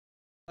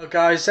Hello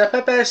guys,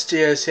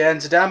 PS2 here, and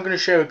today I'm going to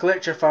show you a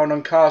glitch I found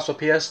on cars for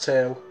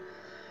PS2.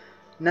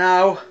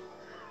 Now,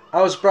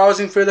 I was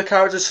browsing through the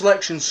character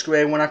selection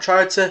screen when I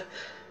tried to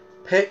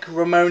pick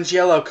Ramone's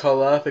yellow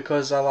colour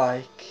because I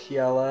like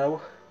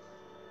yellow,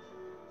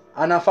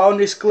 and I found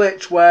this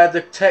glitch where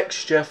the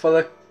texture for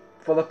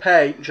the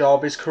paint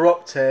job is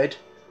corrupted.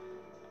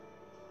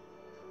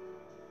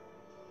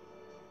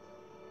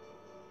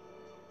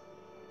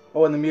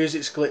 Oh, and the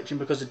music's glitching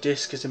because the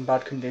disc is in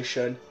bad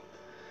condition.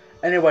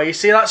 Anyway, you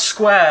see that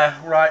square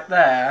right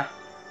there?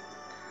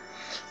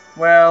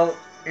 Well,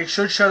 it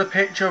should show the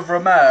picture of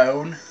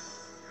Ramone,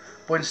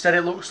 but instead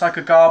it looks like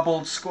a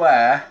garbled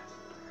square.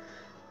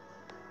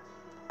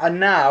 And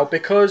now,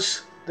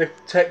 because the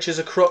textures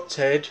are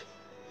corrupted,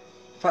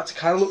 in fact it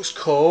kind of looks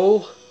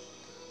cool.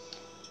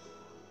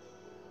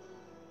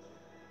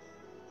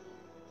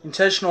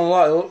 Intentional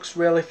light, it looks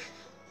really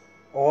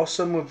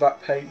awesome with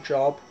that paint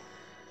job.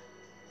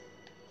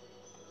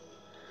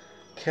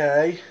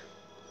 Okay.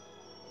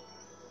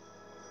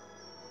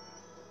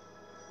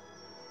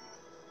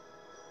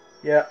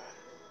 Yeah,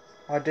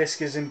 our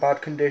disc is in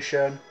bad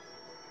condition.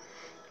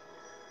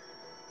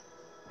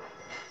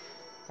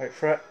 Wait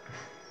for it.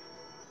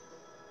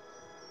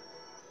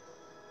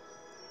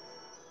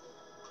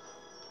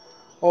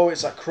 Oh,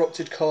 it's that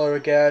corrupted colour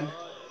again.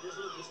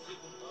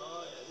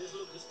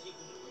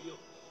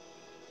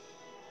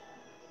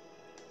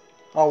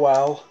 Oh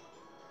well.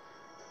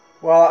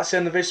 Well, that's the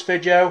end of this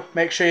video.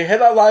 Make sure you hit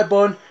that like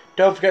button.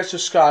 Don't forget to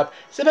subscribe.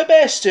 It's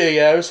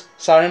PS2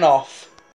 signing off.